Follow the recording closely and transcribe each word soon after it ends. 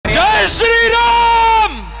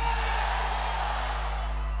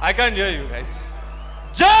I can't hear you guys.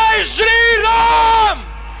 Jai Shri Ram!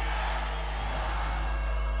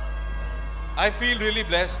 I feel really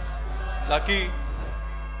blessed, lucky,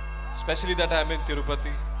 especially that I'm in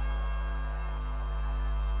Tirupati.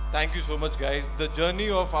 Thank you so much, guys. The journey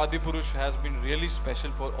of Adipurush has been really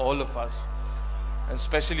special for all of us, and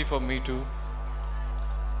especially for me too.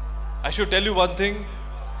 I should tell you one thing.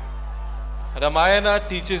 Ramayana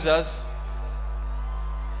teaches us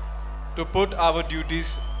to put our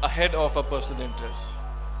duties ahead of our personal interests.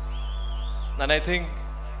 And I think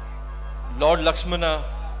Lord Lakshmana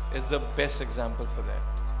is the best example for that.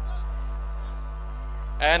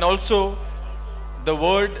 And also, the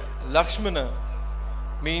word Lakshmana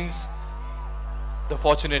means the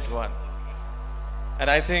fortunate one. And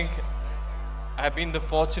I think I've been the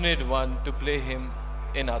fortunate one to play him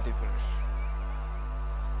in Adipurush.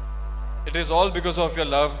 It is all because of your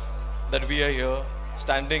love that we are here,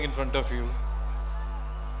 standing in front of you.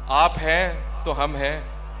 आप हैं तो हम हैं,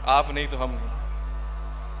 आप नहीं तो हम नहीं.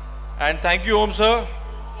 And thank you, Om sir,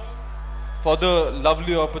 for the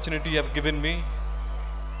lovely opportunity you have given me.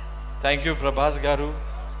 Thank you, Prabhas Garu,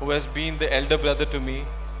 who has been the elder brother to me,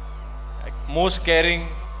 most caring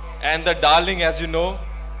and the darling, as you know.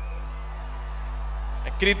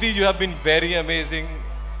 Kriti, you have been very amazing.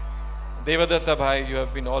 Devadatta Bhai, you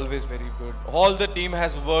have been always very good. All the team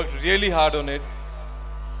has worked really hard on it.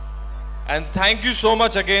 And thank you so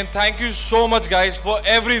much again. Thank you so much, guys, for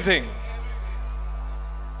everything.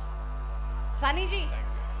 सानी जी,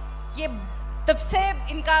 ये तब से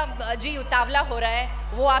इनका जी उतावला हो रहा है,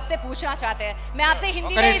 वो आपसे पूछना चाहते हैं. मैं आपसे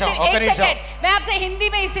हिंदी में एक सेकंड, मैं आपसे हिंदी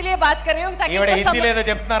में इसीलिए बात कर रही हूँ ताकि ये हिंदी लेदो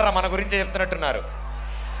చెప్తున్నారా మన గురించి చెప్తున్నట్టున్నారు.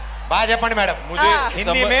 బాగా చెప్పండి మేడం. मुझे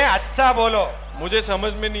हिंदी में अच्छा बोलो. मुझे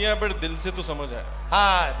समझ में नहीं आया, पर दिल से तो समझ आया.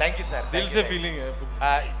 हाँ, थैंक यू सर. दिल से फीलिंग है.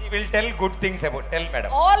 He will tell good things about. Tell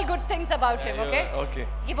madam. All good things about him, okay? Okay.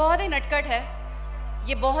 ये बहुत ही नटखट है,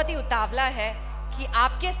 ये बहुत ही उतावला है कि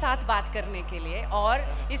आपके साथ बात करने के लिए, और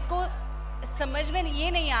इसको समझ में ये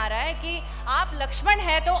नहीं आ रहा है कि आप लक्ष्मण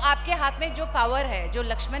है तो आपके हाथ में जो पावर है, जो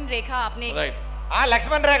लक्ष्मण रेखा आपने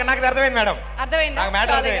లక్ష్మణ రేఖ నాకు అర్థమైంది మేడం. అర్థమైందా?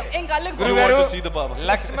 గురుగారు,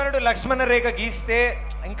 లక్ష్మణుడు లక్ష్మణ రేఖ గీస్తే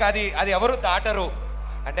ఇంకా అది ఎవరు దాటరు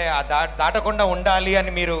అంటే ఆ దాటకుండా ఉండాలి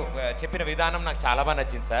అని మీరు చెప్పిన విధానం నాకు చాలా బాగా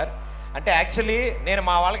నచ్చింది సార్. అంటే యాక్చువల్లీ నేను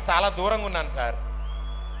మా వాళ్ళకి చాలా దూరంగా ఉన్నాను సార్.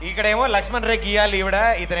 ఇక్కడేమో లక్ష్మణ రేఖ గీయాలి ఈవిడ,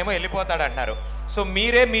 ఇతనేమో వెళ్ళిపోతాడు అంటారు. సో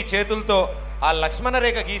మీరే మీ చేతులతో ఆ లక్ష్మణ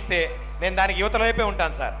రేఖ గీస్తే నేను దానికి యువతల వైపే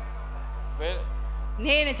ఉంటాను సార్.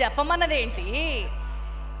 నేను చెప్పమన్నదేంటి?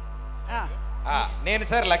 నేను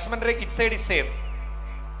sir Lakshmana Rekha it side is safe.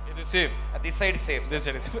 ఇది safe. This side safe. This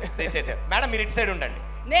side safe. Madam మీరు ఇట్ సైడ్ ఉండండి.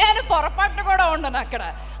 నేను పొరపాటున కూడా ఉండను అక్కడ.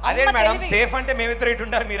 అదే మేడం, సేఫ్ అంటే మేమిద్దరు ఇటు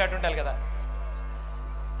ఉండాలి, మీరు అటు ఉండాలి కదా.